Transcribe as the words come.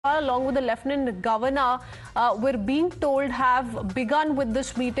along with the Lieutenant Governor, we're being told have begun with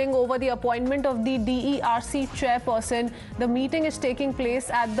this meeting over the appointment of the DERC Chairperson. The meeting is taking place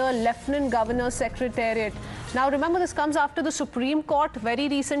at the Lieutenant Governor Secretariat. Now remember, this comes after the Supreme Court very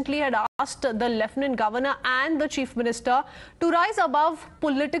recently had asked the Lieutenant Governor and the Chief Minister to rise above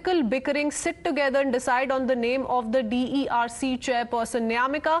political bickering, sit together and decide on the name of the DERC Chairperson.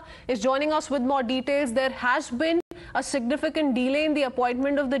 Nyamika is joining us with more details. There has been a significant delay in the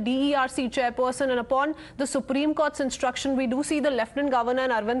appointment of the DERC Chairperson, and upon the Supreme Court's instruction, we do see the Lieutenant Governor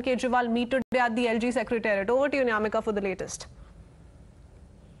and Arvind Kejriwal meet today at the LG Secretariat. Over to you, Nyamika, for the latest.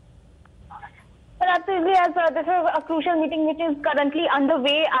 Well, absolutely, as this is a crucial meeting which is currently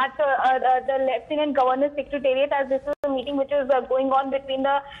underway at the Lieutenant Governor Secretariat, as this is a meeting which is going on between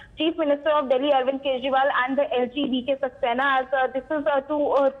the Chief Minister of Delhi, Arvind Kejriwal, and the LG VK Saxena, as this is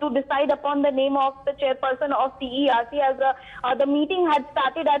to decide upon the name of the Chairperson of DERC, as the meeting had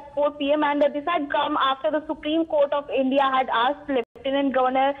started at 4 p.m. and this had come after the Supreme Court of India had asked Lieutenant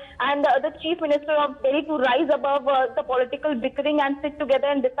Governor and the Chief Minister of Delhi to rise above the political bickering and sit together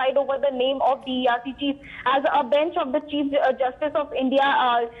and decide over the name of DERC chief, as a bench of the Chief Justice of India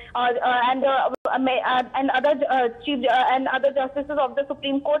and other justices of the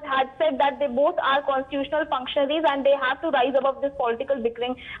Supreme Court had said that they both are constitutional functionaries and they have to rise above this political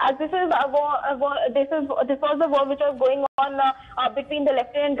bickering. As this is this was the war which was going on between the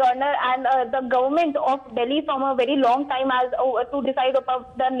Lieutenant Governor and the government of Delhi from a very long time, as to decide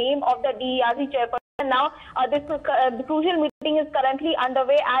about the name of the DERC chairperson. Now, this crucial meeting is currently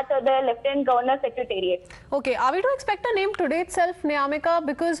underway at the Lieutenant Governor Secretariat. Okay, are we to expect a name today itself, Nyamika?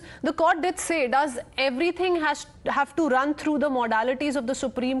 Because the court did say, does everything have to run through the modalities of the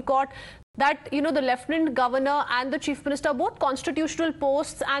Supreme Court? That, you know, the Lieutenant Governor and the Chief Minister, both constitutional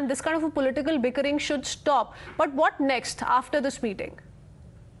posts, and this kind of a political bickering should stop. But what next after this meeting?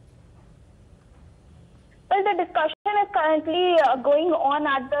 Well, the discussion is currently going on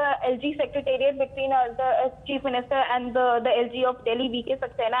at the LG Secretariat between the Chief Minister and the LG of Delhi, VK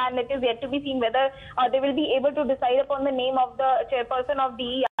Saxena, and it is yet to be seen whether they will be able to decide upon the name of the Chairperson of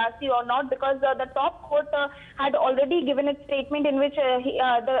DERC or not, because the top court had already given its statement in which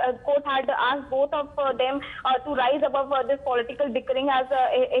the court had asked both of them to rise above this political bickering, as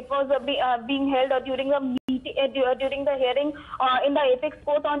it was being held during the during the hearing in the Apex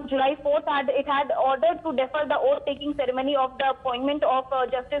Court on July 4th. It had ordered to defer the oath-taking ceremony of the appointment of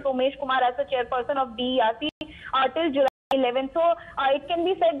Justice Umesh Kumar as the chairperson of DERC till July 11th. So it can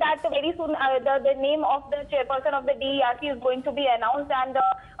be said that very soon the name of the chairperson of the DERC is going to be announced, and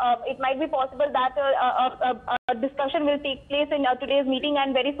it might be possible that a discussion will take place in today's meeting,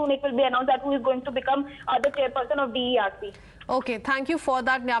 and very soon it will be announced that who is going to become the chairperson of DERC. Okay, thank you for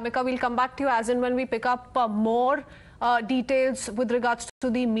that, Nyamika. We'll come back to you as and when we pick up more details with regards to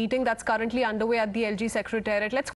the meeting that's currently underway at the LG Secretariat. Let's